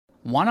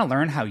Want to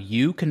learn how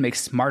you can make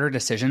smarter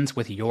decisions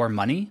with your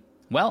money?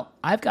 Well,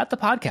 I've got the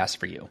podcast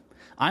for you.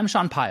 I'm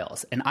Sean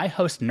Piles, and I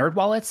host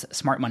NerdWallet's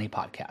Smart Money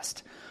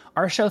Podcast.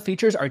 Our show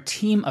features our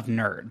team of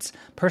nerds,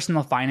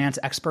 personal finance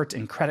experts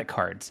in credit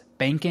cards,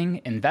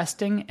 banking,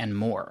 investing, and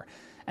more.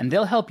 And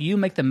they'll help you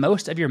make the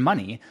most of your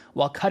money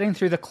while cutting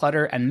through the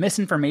clutter and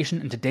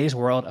misinformation in today's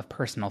world of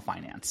personal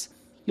finance.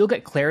 You'll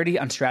get clarity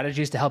on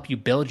strategies to help you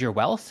build your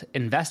wealth,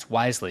 invest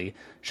wisely,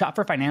 shop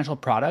for financial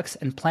products,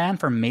 and plan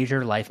for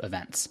major life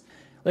events.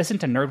 Listen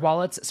to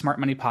NerdWallet's Smart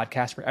Money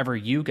Podcast wherever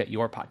you get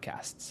your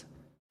podcasts.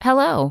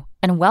 Hello,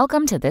 and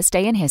welcome to This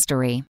Day in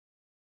History.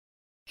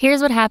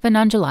 Here's what happened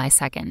on July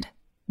 2nd.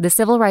 The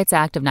Civil Rights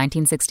Act of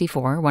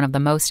 1964, one of the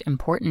most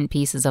important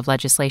pieces of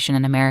legislation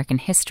in American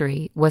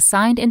history, was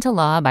signed into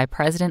law by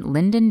President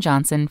Lyndon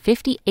Johnson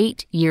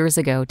 58 years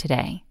ago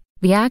today.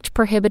 The act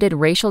prohibited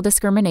racial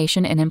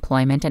discrimination in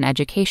employment and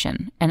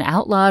education and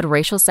outlawed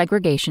racial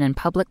segregation in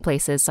public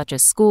places such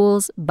as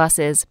schools,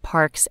 buses,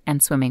 parks,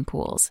 and swimming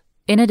pools.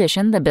 In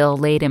addition, the bill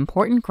laid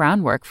important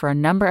groundwork for a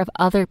number of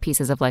other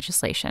pieces of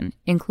legislation,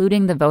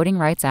 including the Voting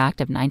Rights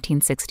Act of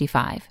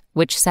 1965,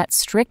 which set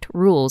strict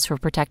rules for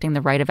protecting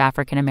the right of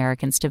African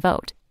Americans to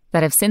vote,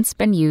 that have since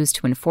been used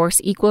to enforce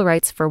equal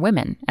rights for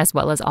women as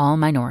well as all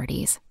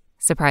minorities.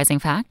 Surprising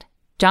fact?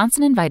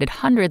 Johnson invited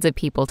hundreds of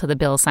people to the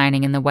bill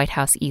signing in the White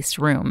House East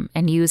Room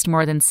and used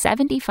more than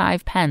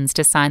 75 pens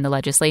to sign the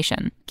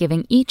legislation,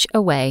 giving each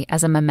away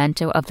as a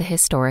memento of the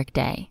historic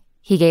day.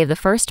 He gave the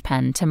first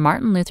pen to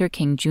Martin Luther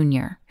King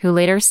Jr., who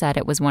later said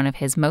it was one of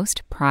his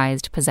most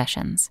prized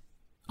possessions.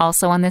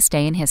 Also on this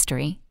day in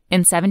history, in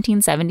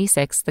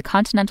 1776, the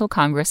Continental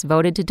Congress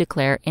voted to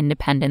declare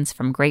independence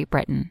from Great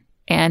Britain.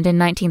 And in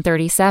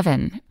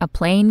 1937, a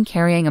plane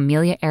carrying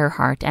Amelia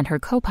Earhart and her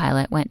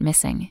co-pilot went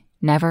missing,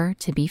 never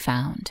to be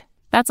found.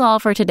 That's all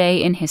for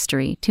today in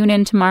history. Tune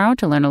in tomorrow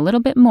to learn a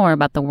little bit more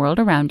about the world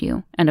around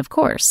you. And of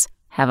course,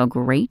 have a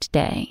great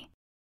day.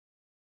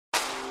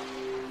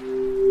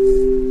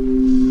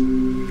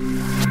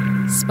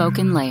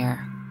 Spoken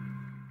Layer.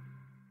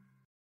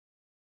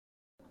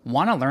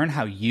 Want to learn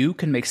how you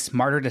can make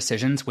smarter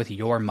decisions with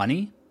your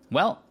money?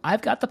 Well,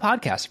 I've got the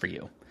podcast for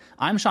you.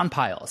 I'm Sean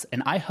Piles,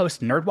 and I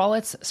host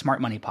NerdWallet's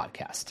Smart Money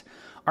Podcast.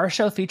 Our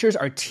show features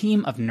our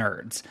team of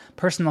nerds,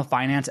 personal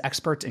finance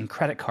experts in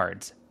credit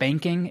cards,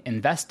 banking,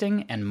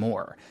 investing, and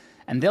more.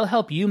 And they'll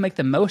help you make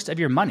the most of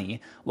your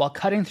money while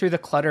cutting through the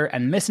clutter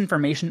and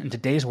misinformation in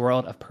today's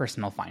world of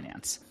personal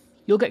finance.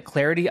 You'll get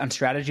clarity on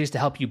strategies to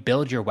help you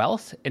build your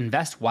wealth,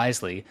 invest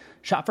wisely,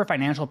 shop for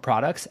financial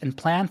products, and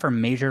plan for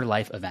major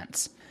life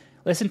events.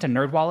 Listen to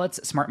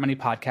NerdWallet's Smart Money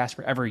Podcast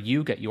wherever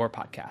you get your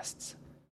podcasts.